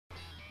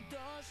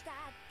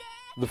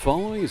The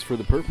following is for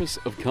the purpose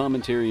of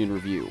commentary and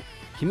review.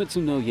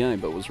 Kimetsu no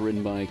Yaiba was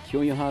written by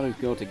Kyoyaharu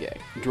Gotage,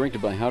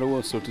 directed by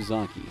Haruo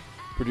Sotozaki,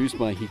 produced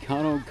by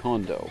Hikaru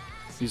Kondo,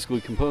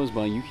 musically composed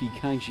by Yuki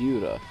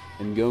Kaijiura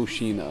and Go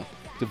Shina,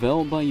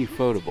 developed by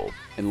Ufotable,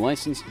 and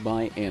licensed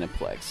by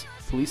Aniplex.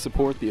 Please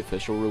support the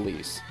official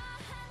release.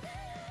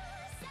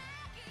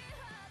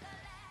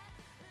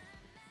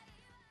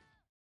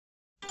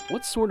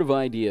 What sort of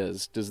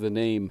ideas does the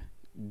name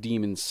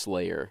Demon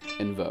Slayer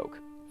invoke?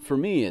 For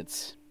me,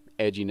 it's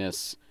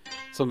edginess,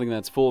 something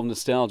that's full of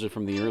nostalgia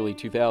from the early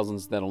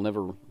 2000s that'll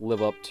never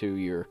live up to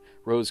your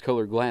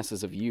rose-colored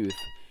glasses of youth,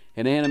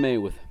 an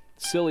anime with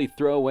silly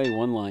throwaway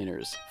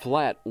one-liners,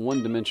 flat,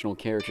 one-dimensional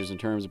characters in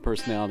terms of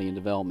personality and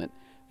development,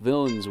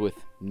 villains with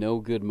no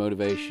good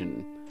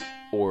motivation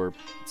or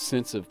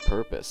sense of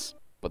purpose.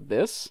 But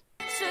this?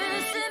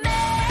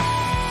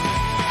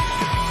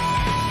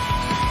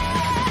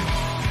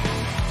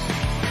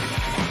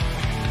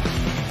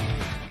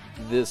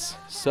 This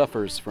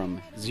suffers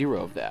from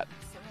zero of that.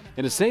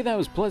 And to say that I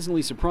was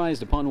pleasantly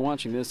surprised upon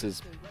watching this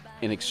is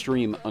an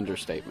extreme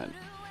understatement.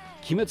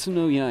 Kimetsu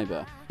no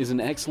Yaiba is an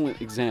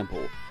excellent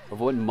example of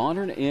what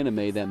modern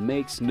anime that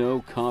makes no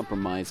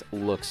compromise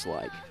looks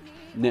like.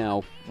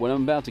 Now, what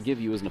I'm about to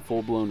give you isn't a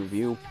full-blown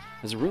review,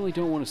 as I really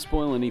don't want to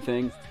spoil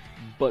anything,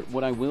 but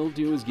what I will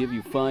do is give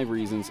you 5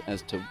 reasons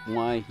as to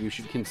why you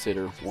should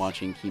consider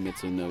watching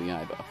Kimetsu no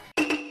Yaiba.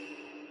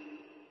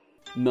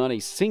 Not a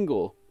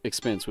single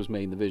expense was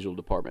made in the visual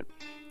department.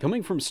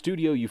 Coming from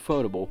Studio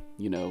Ufotable,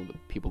 you know, the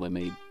people that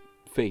made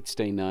Fate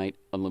Stay Night,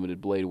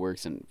 Unlimited Blade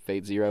Works, and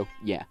Fate Zero,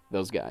 yeah,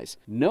 those guys.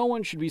 No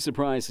one should be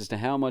surprised as to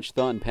how much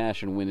thought and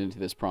passion went into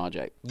this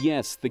project.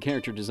 Yes, the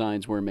character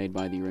designs were made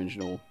by the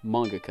original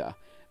mangaka.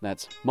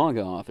 That's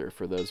manga author,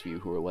 for those of you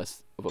who are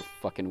less of a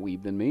fucking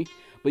weeb than me,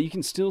 but you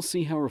can still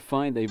see how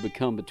refined they've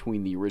become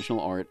between the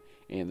original art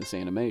and this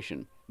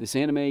animation. This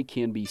anime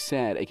can be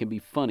sad, it can be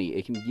funny,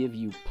 it can give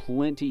you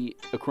plenty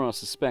across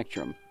the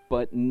spectrum,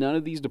 but none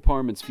of these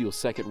departments feel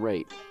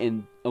second-rate,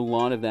 and a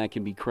lot of that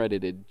can be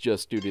credited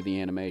just due to the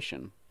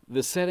animation.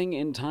 The setting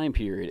and time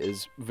period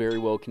is very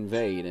well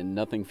conveyed, and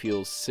nothing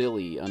feels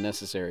silly,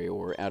 unnecessary,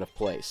 or out of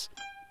place.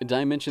 Did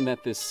I mention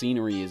that this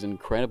scenery is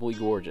incredibly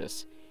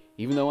gorgeous?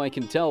 Even though I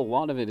can tell a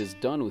lot of it is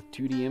done with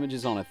 2D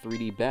images on a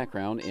 3D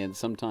background, and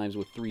sometimes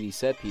with 3D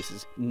set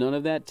pieces, none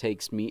of that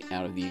takes me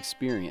out of the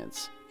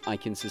experience. I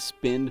can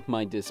suspend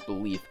my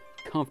disbelief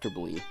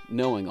comfortably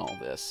knowing all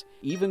this.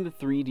 Even the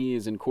 3D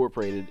is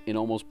incorporated in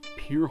almost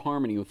pure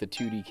harmony with the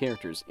 2D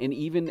characters, and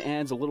even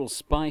adds a little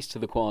spice to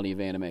the quality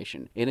of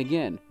animation, and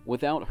again,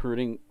 without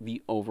hurting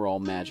the overall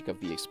magic of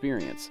the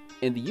experience.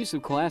 And the use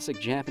of classic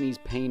Japanese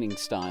painting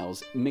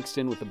styles mixed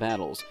in with the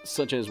battles,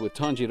 such as with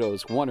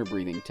Tanjiro's water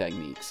breathing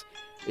techniques.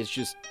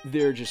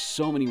 There are just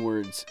so many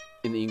words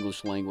in the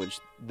English language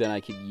that I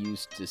could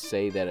use to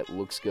say that it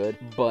looks good,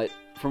 but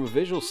from a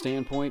visual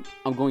standpoint,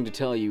 I'm going to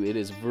tell you it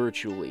is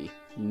virtually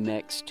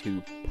next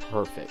to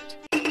perfect.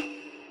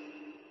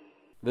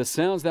 The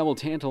sounds that will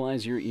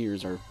tantalize your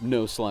ears are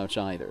no slouch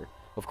either.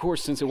 Of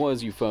course, since it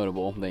was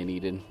Ufotable, they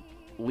needed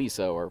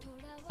Lisa, or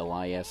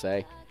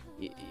Elisa,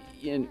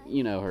 and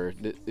you know her,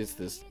 it's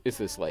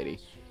this lady.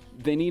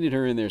 They needed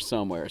her in there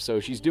somewhere, so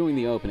she's doing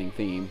the opening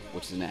theme,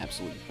 which is an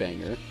absolute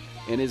banger,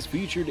 and is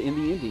featured in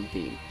the ending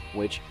theme,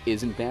 which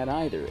isn't bad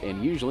either,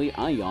 and usually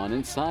I yawn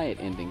and sigh at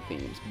ending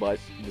themes, but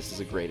this is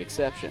a great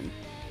exception.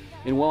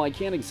 And while I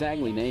can't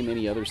exactly name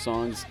any other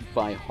songs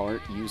by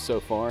heart used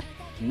so far,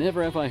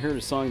 never have I heard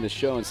a song in the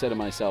show and said to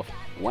myself,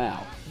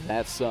 wow,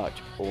 that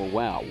sucked, or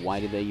wow, why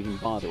did they even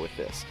bother with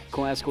this?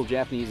 Classical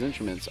Japanese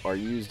instruments are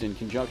used in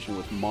conjunction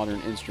with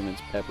modern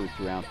instruments peppered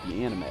throughout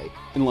the anime,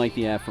 and like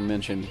the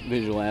aforementioned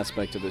visual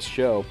aspect of this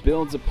show,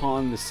 builds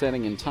upon the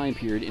setting and time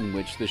period in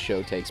which the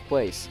show takes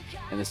place.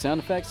 And the sound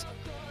effects?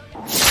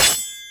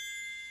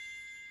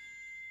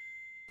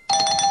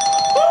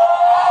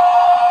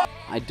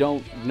 I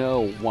don't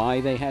know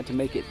why they had to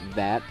make it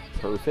that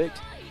perfect,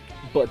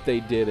 but they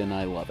did, and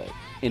I love it.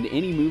 And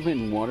any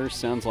movement in water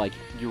sounds like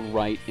you're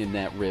right in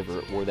that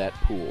river or that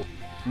pool.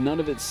 None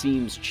of it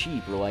seems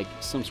cheap or like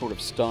some sort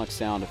of stock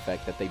sound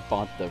effect that they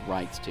bought the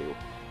rights to.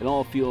 It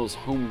all feels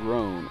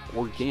homegrown,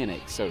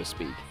 organic, so to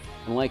speak,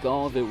 and like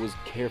all of it was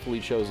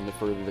carefully chosen to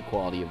further the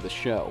quality of the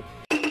show.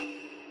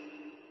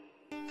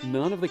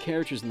 None of the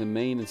characters in the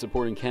main and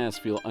supporting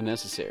cast feel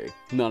unnecessary,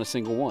 not a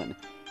single one.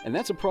 And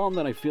that's a problem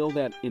that I feel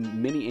that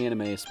in many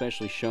anime,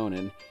 especially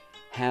shonen,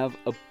 have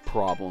a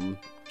problem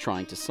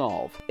trying to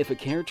solve. If a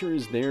character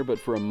is there but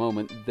for a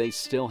moment, they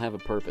still have a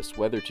purpose,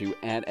 whether to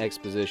add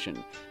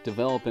exposition,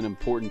 develop an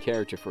important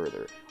character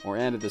further, or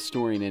add to the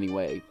story in any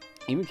way.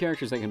 Even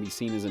characters that can be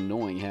seen as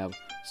annoying have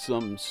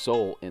some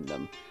soul in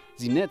them.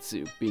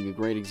 Zenitsu being a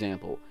great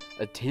example,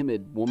 a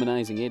timid,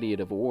 womanizing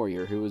idiot of a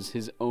warrior who was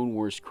his own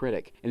worst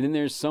critic. And then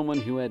there's someone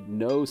who had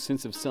no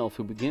sense of self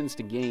who begins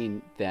to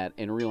gain that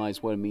and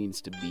realize what it means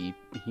to be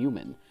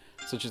human.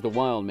 such as the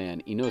Wild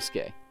Man,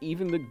 Inosuke.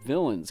 Even the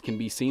villains can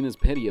be seen as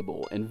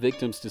pitiable and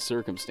victims to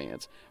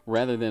circumstance,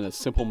 rather than a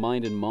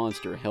simple-minded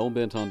monster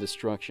hell-bent on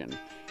destruction.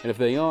 And if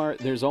they are,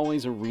 there's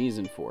always a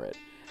reason for it.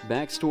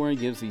 Backstory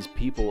gives these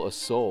people a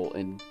soul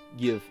and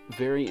give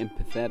very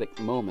empathetic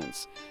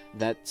moments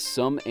that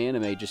some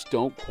anime just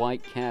don't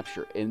quite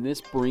capture. And this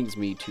brings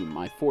me to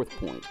my fourth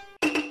point.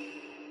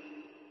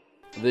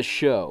 The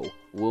show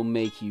will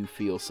make you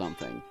feel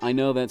something. I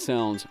know that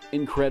sounds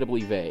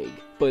incredibly vague,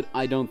 but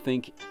I don't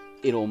think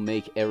it'll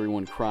make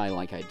everyone cry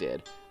like I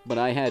did. But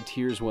I had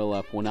tears well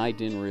up when I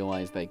didn't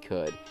realize they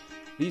could.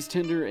 These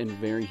tender and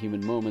very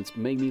human moments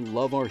make me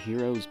love our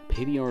heroes,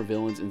 pity our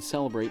villains, and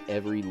celebrate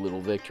every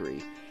little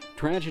victory.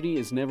 Tragedy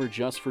is never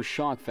just for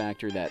shock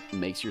factor that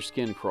makes your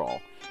skin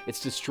crawl. It's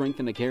to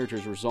strengthen a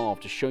character's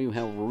resolve, to show you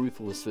how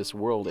ruthless this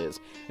world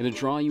is, and to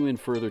draw you in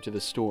further to the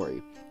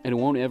story. And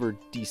it won't ever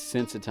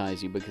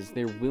desensitize you, because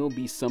there will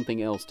be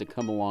something else to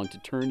come along to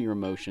turn your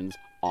emotions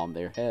on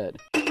their head.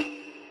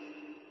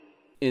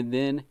 And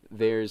then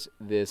there's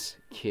this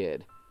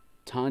kid,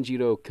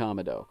 Tanjiro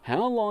Kamado.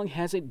 How long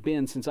has it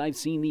been since I've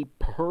seen the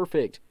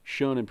perfect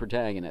shonen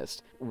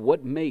protagonist?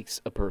 What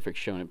makes a perfect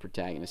shonen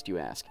protagonist, you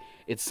ask?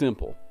 It's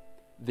simple.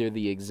 They're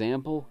the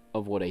example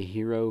of what a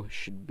hero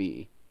should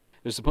be.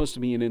 They're supposed to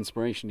be an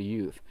inspiration to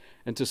youth,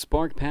 and to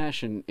spark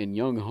passion in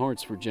young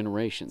hearts for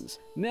generations.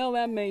 Now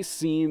that may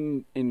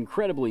seem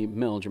incredibly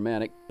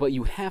melodramatic, but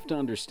you have to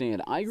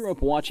understand, I grew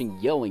up watching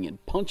yelling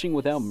and punching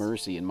without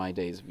mercy in my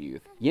days of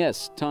youth.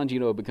 Yes,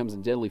 Tanjiro becomes a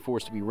deadly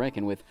force to be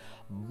reckoned with,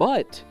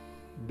 but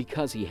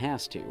because he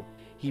has to.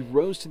 He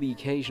rose to the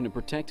occasion to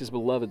protect his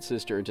beloved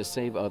sister and to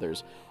save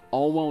others,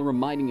 all while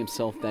reminding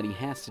himself that he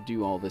has to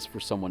do all this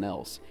for someone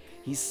else.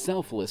 He's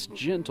selfless,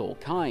 gentle,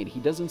 kind. He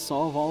doesn't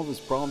solve all of his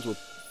problems with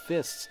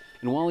fists,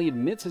 and while he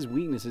admits his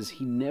weaknesses,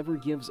 he never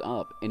gives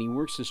up, and he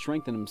works to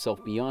strengthen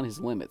himself beyond his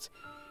limits.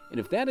 And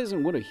if that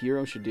isn't what a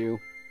hero should do,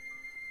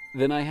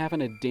 then I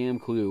haven't a damn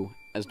clue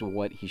as to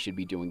what he should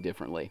be doing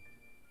differently.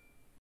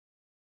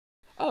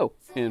 Oh,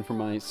 and for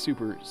my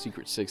super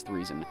secret sixth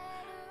reason,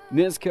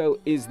 Nezuko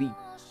is the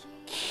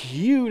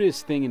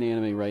cutest thing in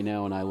anime right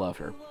now, and I love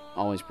her.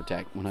 Always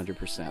protect,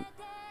 100%.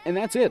 And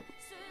that's it.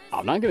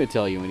 I'm not going to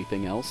tell you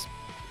anything else.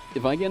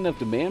 If I get enough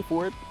demand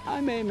for it,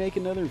 I may make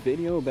another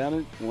video about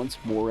it once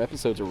more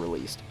episodes are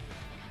released.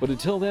 But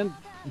until then,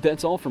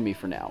 that's all from me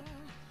for now.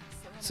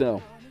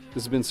 So,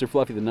 this has been Sir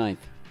Fluffy the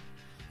Ninth.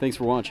 Thanks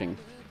for watching,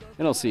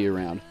 and I'll see you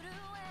around.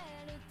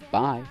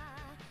 Bye.